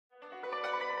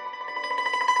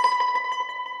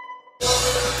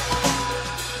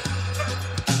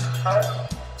Premiumbeat.com.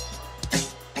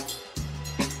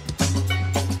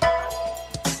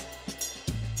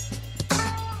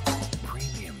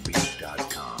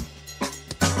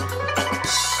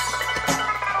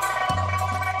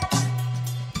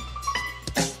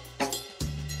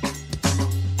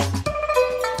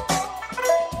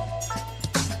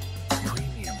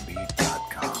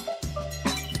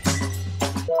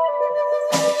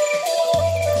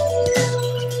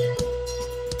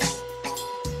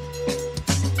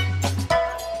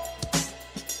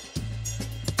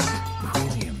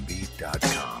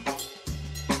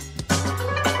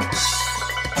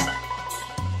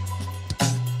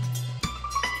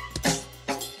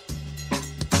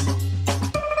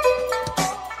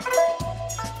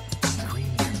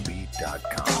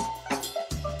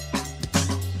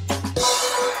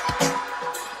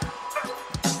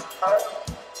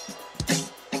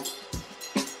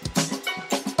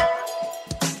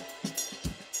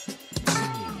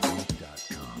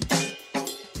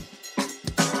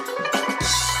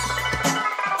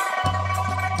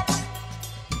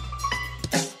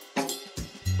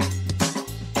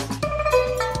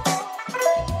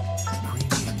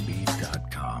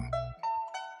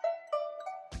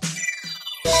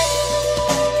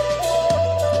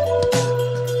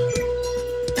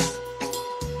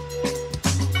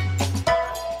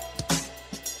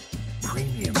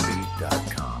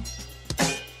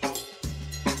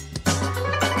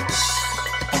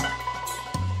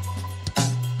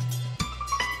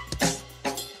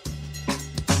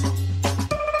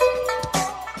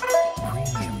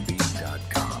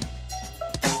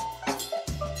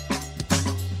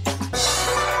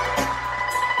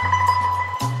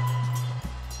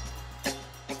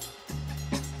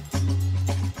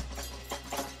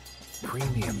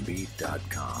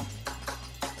 Premiumbeat.com.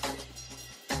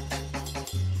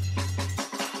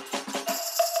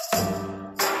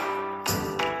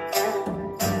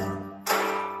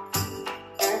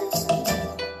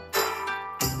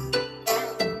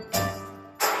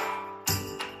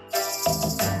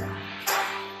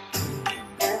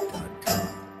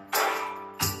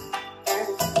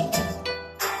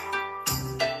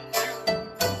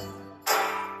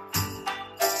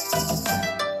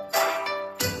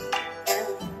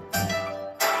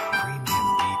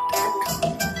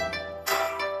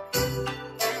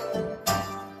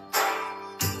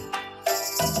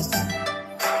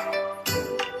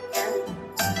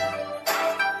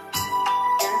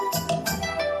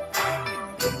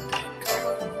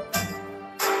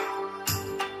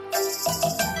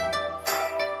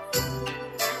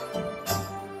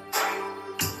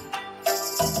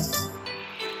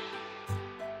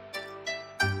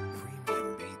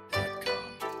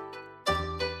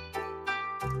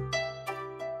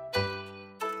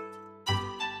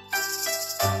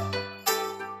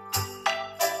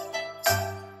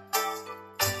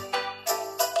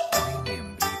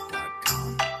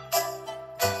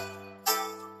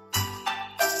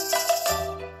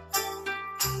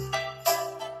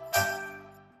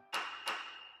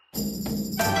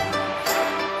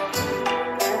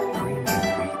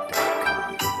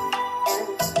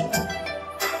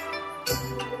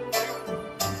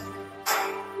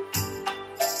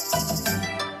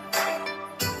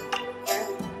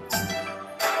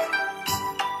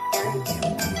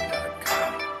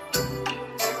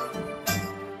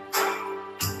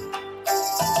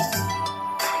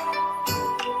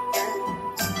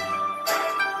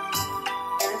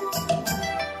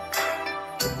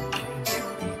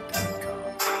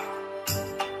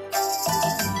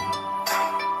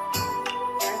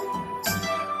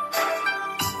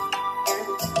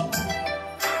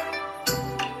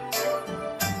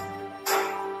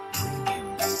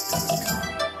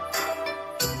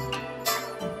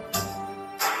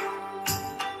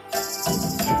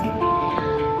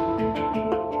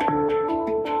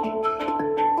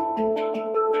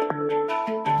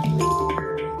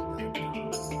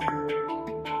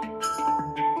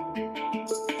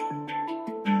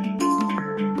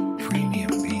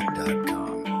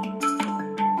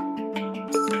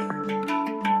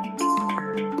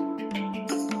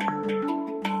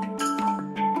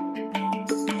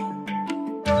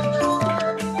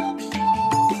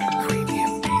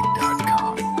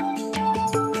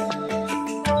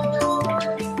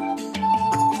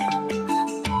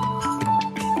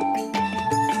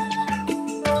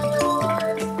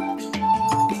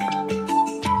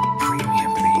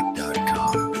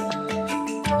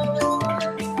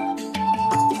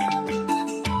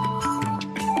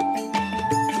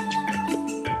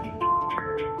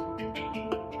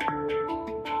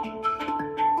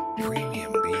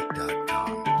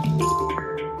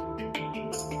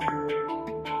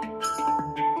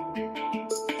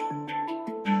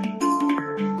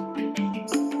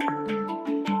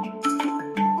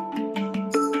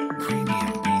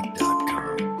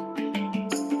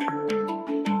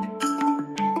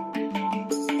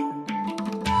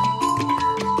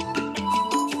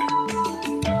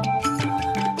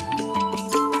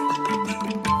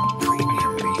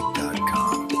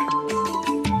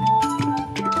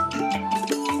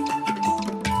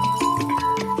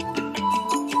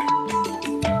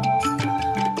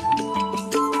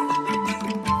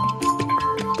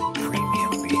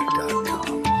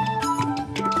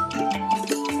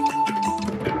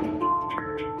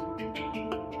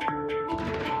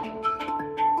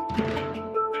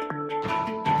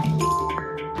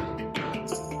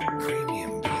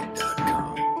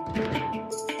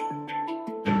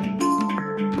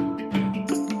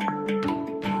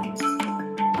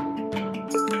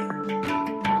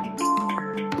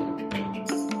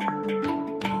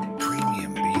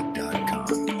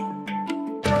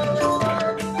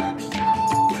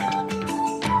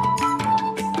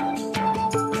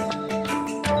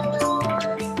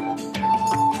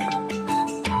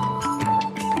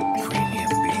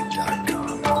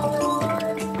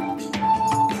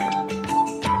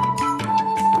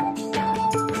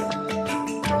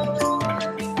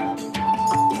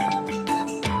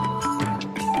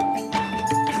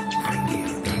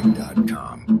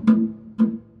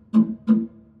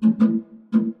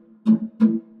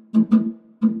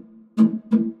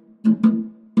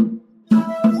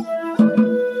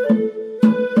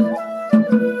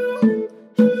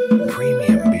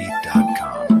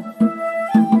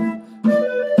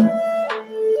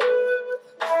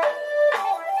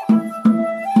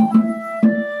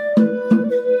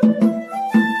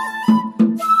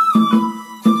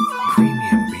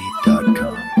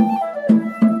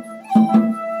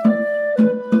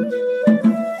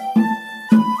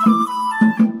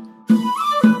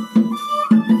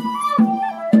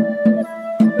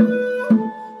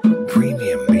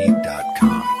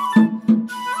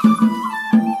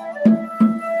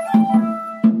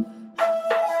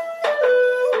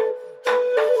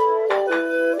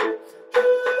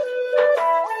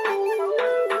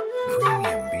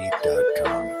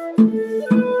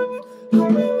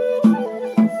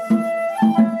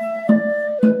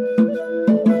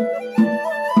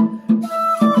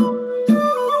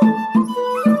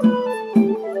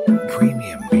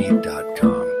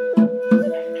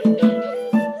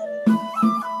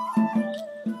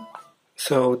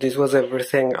 So this was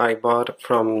everything I bought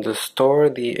from the store,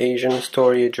 the Asian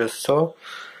store you just saw.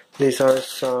 These are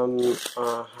some,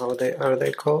 how are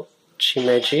they called?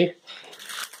 Shimeji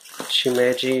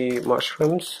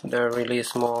mushrooms. They're really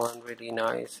small and really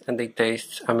nice, and they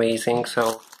taste amazing.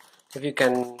 So if you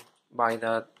can buy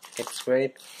that, it's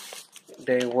great.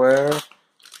 They were,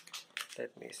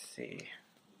 let me see,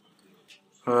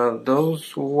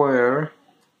 those were,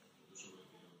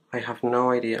 I have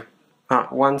no idea,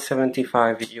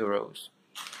 175 euros.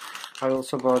 I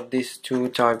also bought these two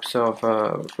types of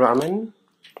ramen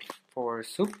for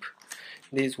soup.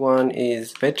 This one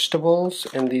is vegetables,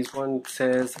 and this one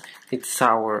says it's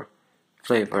sour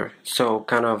flavor, so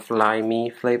kind of limey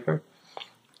flavor.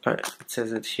 It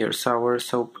says it here, sour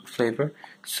soap flavor.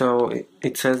 So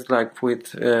it says like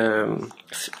with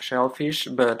shellfish,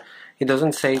 but it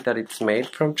doesn't say that it's made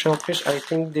from shellfish. I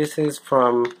think this is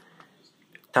from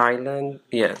Thailand.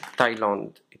 Yeah,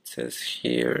 Thailand. It says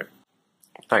here,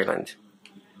 Thailand.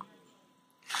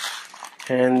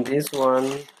 And this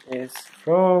one is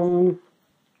from,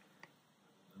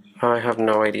 I have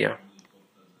no idea,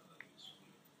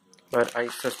 but I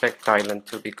suspect Thailand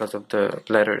too because of the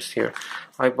letters here.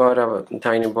 I bought a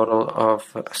tiny bottle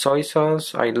of soy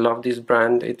sauce. I love this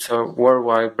brand. It's a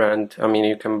worldwide brand. I mean,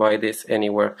 you can buy this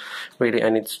anywhere, really,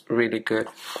 and it's really good.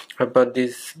 I bought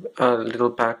this little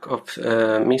pack of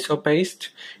miso paste.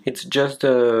 It's just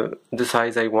the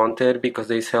size I wanted because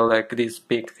they sell like these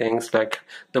big things, like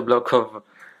the block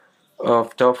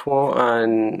of tofu,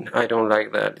 and I don't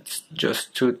like that. It's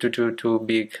just too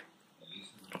big.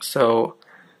 So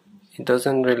it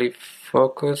doesn't really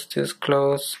focus this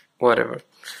close, whatever.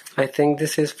 I think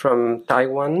this is from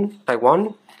Taiwan.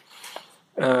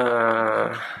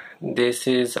 This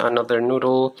is another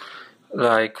noodle,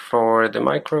 like for the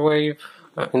microwave,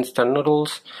 instant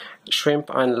noodles, shrimp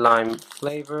and lime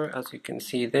flavor, as you can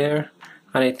see there.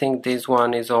 And I think this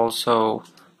one is also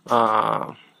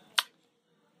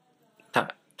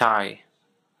Thai.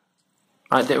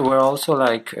 There were also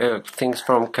like things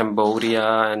from Cambodia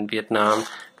and Vietnam.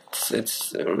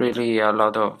 It's really a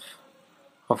lot of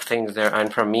things there,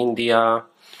 and from India.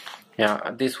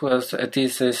 Yeah, this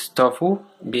is tofu,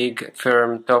 big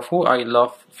firm tofu. I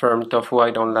love firm tofu.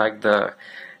 I don't like the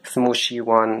smushy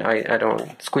one. I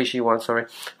don't squishy one. Sorry,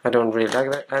 I don't really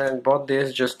like that. And I bought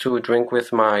this just to drink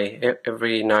with my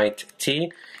every night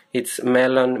tea. It's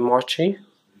melon mochi.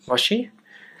 3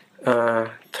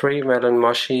 melon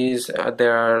mochis.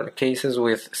 There are cases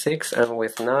with 6 and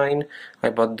with 9. I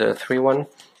bought the 3 one.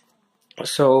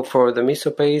 So for the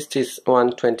miso paste is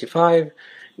 125.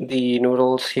 The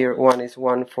noodles here, one is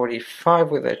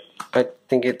 145 with it. I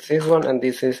think it's this one, and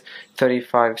this is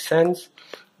 35 cents.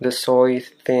 The soy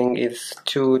thing is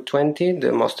 220,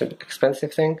 the most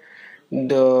expensive thing.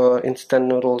 The instant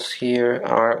noodles here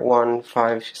are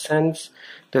 15 cents.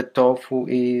 The tofu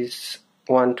is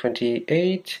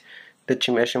 128, the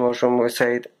chimeshi mushroom we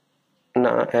said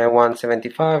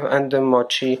 175, and the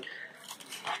mochi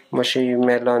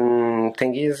melon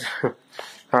thingies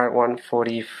are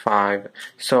 145.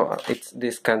 So it's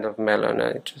this kind of melon.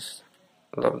 I just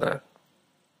love that.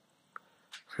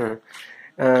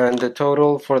 And the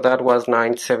total for that was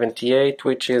 978,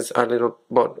 which is a little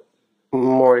bit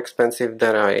more expensive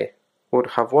than I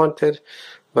would have wanted.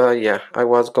 But yeah, I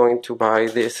was going to buy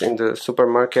this in the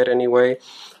supermarket anyway,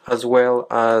 as well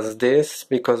as this,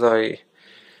 because I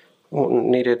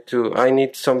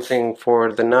need something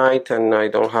for the night and I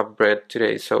don't have bread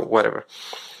today, so whatever.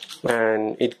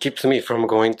 And it keeps me from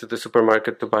going to the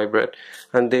supermarket to buy bread.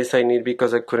 And this I need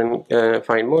because I couldn't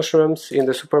find mushrooms in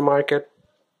the supermarket.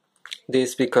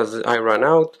 This because I ran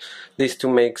out, this to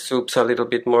make soups a little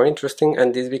bit more interesting,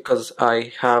 and this because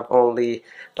I have only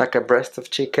like a breast of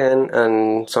chicken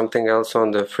and something else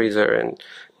on the freezer and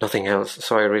nothing else,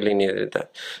 so I really needed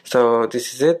that. So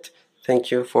this is it.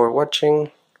 Thank you for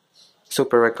watching.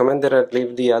 Super recommended. I'll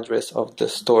leave the address of the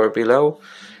store below.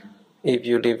 If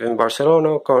you live in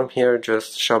Barcelona, come here,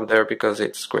 just shop there because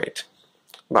it's great.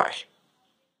 Bye.